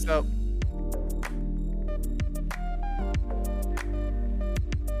 Peace out.